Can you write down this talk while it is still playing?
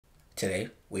Today,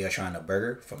 we are trying a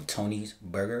burger from Tony's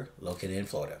Burger, located in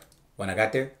Florida. When I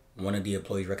got there, one of the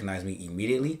employees recognized me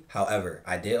immediately. However,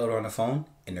 I did order on the phone,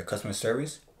 and their customer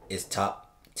service is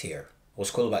top tier. What's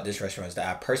cool about this restaurant is that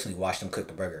I personally watched them cook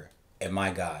the burger, and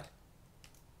my God,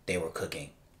 they were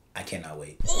cooking. I cannot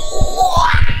wait.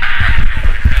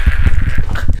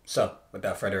 So,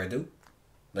 without further ado,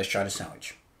 let's try the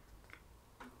sandwich.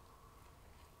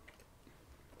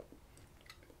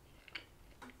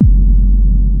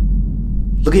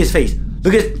 Look at his face.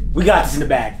 Look at, we got this in the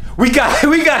bag. We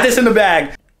got this in the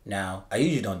bag. Now, I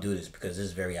usually don't do this because this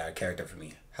is very out of character for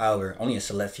me. However, only a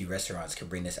select few restaurants can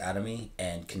bring this out of me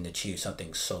and can achieve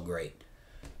something so great.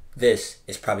 This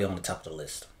is probably on the top of the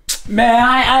list. Man,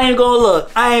 I ain't gonna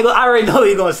look. I already know what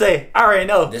you're gonna say. I already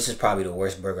know. This is probably the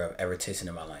worst burger I've ever tasted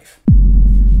in my life.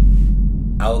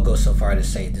 I would go so far to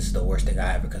say this is the worst thing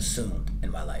I ever consumed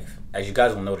in my life. As you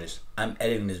guys will notice, I'm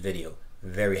editing this video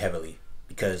very heavily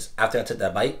because after I took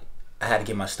that bite, I had to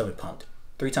get my stomach pumped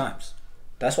 3 times.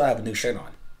 That's why I have a new shirt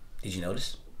on. Did you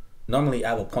notice? Normally,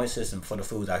 I have a point system for the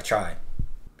foods I try.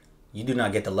 You do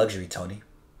not get the luxury, Tony.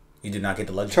 You do not get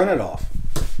the luxury. Turn it off.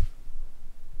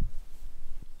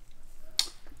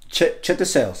 Check the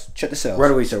sales. Check the sales.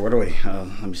 Right away, sir. Right away.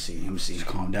 Let me see. Just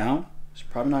calm down. It's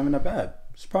probably not even that bad.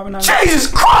 It's probably not. Jesus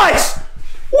Christ!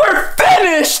 We're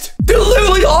finished! They're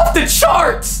literally off the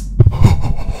charts!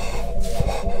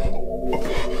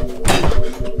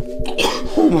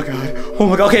 Oh my god. Oh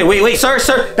my god. Okay, wait, sir.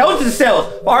 That was the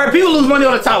sales. Alright, people lose money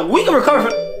all the time. We can recover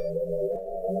from.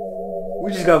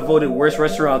 We just got voted worst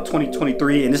restaurant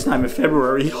 2023 and it's not even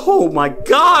February. Oh my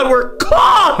god, we're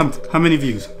gone! How many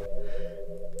views?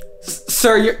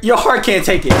 Sir, your heart can't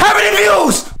take it. How many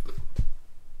views?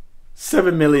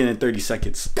 7 million in 30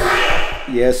 seconds.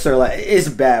 Yes, sir. Like, it's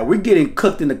bad. We're getting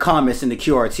cooked in the comments in the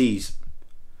QRTs.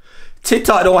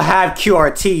 TikTok don't have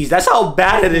QRTs. That's how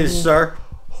bad it is, sir.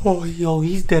 Oh, yo,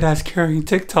 he's dead ass carrying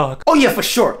TikTok. Oh, yeah, for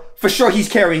sure. For sure he's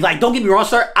carrying. Like, don't get me wrong,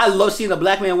 sir. I love seeing a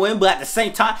black man win, but at the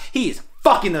same time, he is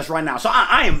fucking us right now. So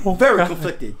I am very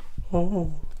conflicted.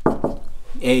 Oh.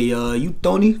 Hey, you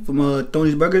Tony from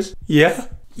Tony's Burgers? Yeah?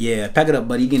 Yeah, pack it up,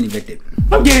 buddy. You're getting evicted.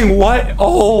 I'm getting what?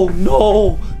 Oh,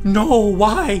 no. No,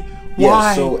 why? Yeah,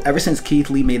 why? so ever since Keith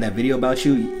Lee made that video about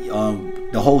you,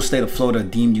 the whole state of Florida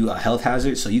deemed you a health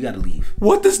hazard, so you gotta leave.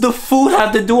 What does the food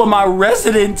have to do with my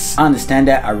residence? I understand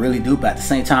that, I really do, but at the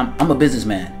same time, I'm a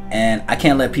businessman, and I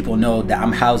can't let people know that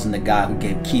I'm housing the guy who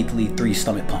gave Keith Lee 3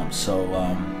 stomach pumps, so,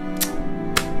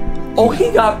 Oh,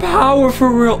 he got power for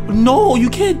real. No, you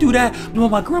can't do that. No,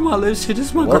 my grandma lives here. This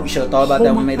is my grandma. You should have thought about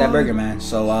that when we made that burger, man.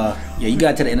 So, yeah, you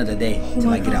got to the end of the day till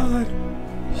I get out.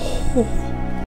 Oh.